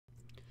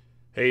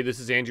Hey, this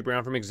is Andrew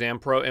Brown from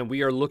ExamPro, and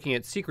we are looking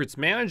at Secrets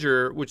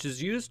Manager, which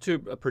is used to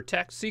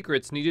protect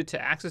secrets needed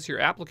to access your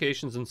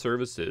applications and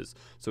services.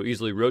 So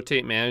easily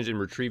rotate, manage, and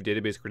retrieve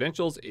database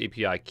credentials,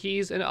 API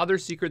keys, and other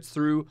secrets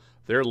through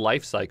their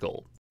life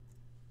cycle.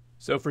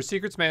 So for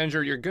Secrets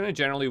Manager, you're going to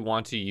generally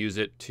want to use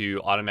it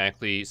to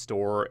automatically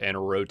store and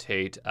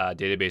rotate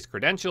database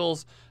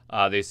credentials.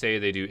 They say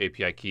they do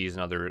API keys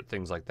and other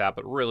things like that,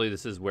 but really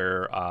this is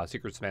where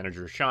Secrets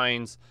Manager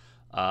shines.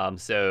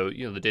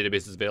 The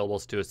databases available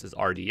to us is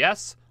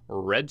RDS,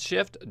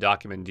 Redshift,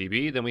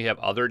 DocumentDB. Then we have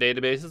other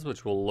databases,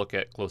 which we'll look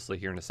at closely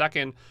here in a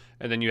second.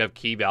 And then you have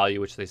key value,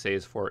 which they say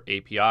is for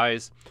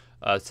APIs.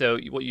 So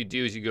what you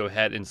do is you go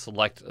ahead and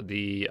select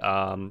the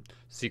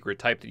secret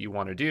type that you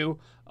want to do.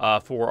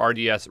 For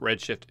RDS,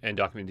 Redshift, and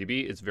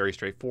DocumentDB, it's very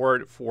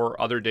straightforward.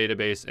 For other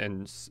database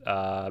and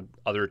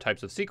other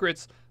types of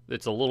secrets,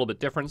 it's a little bit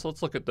different. So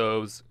let's look at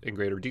those in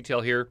greater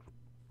detail here.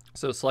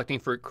 So selecting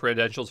for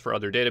credentials for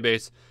other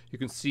database, you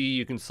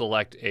can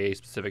select a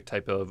specific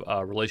type of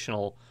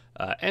relational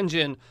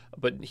engine,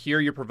 but here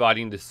you're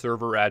providing the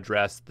server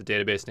address, the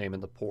database name,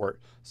 and the port.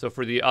 So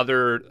for the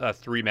other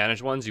three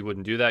managed ones, you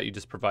wouldn't do that. You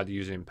just provide the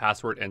username and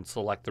password and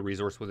select the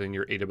resource within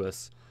your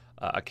AWS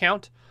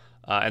account.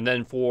 And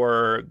then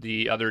for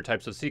the other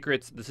types of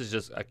secrets, this is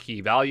just a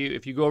key value.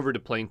 If you go over to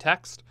plain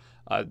text,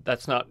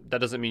 that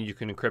doesn't mean you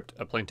can encrypt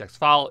a plain text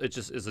file. It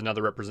just is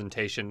another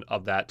representation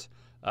of that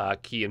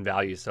key and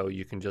value, so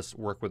you can just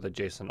work with a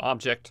JSON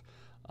object.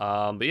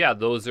 But yeah,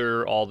 those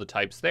are all the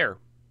types there.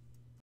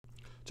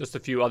 Just a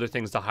few other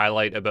things to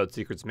highlight about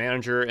Secrets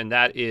Manager, and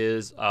that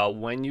is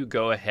when you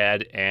go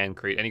ahead and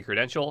create any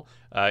credential,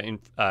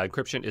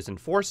 encryption is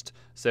enforced.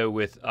 So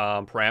with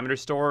parameter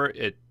store,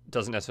 it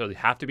doesn't necessarily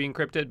have to be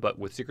encrypted, but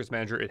with Secrets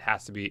Manager, it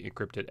has to be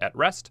encrypted at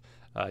rest.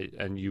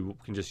 And you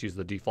can just use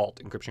the default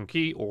encryption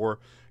key or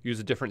use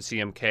a different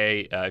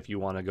CMK if you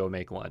want to go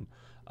make one.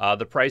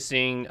 The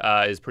pricing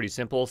is pretty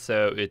simple,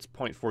 so it's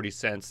 0.40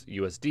 cents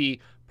USD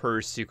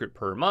per secret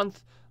per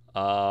month.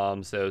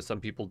 So some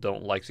people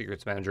don't like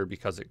Secrets Manager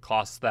because it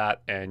costs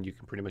that, and you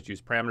can pretty much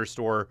use Parameter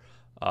Store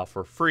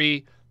for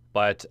free.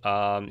 But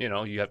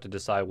you have to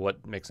decide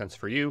what makes sense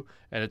for you,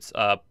 and it's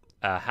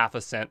half a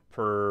cent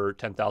per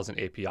 10,000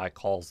 API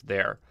calls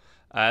there.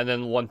 And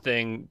then one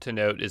thing to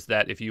note is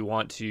that if you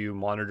want to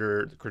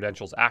monitor the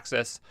credentials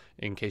access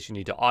in case you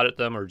need to audit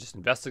them or just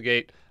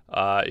investigate,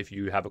 if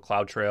you have a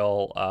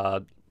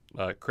CloudTrail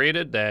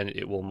created, then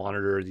it will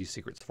monitor these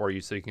secrets for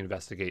you so you can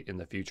investigate in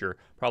the future.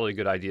 Probably a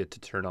good idea to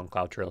turn on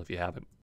CloudTrail if you haven't.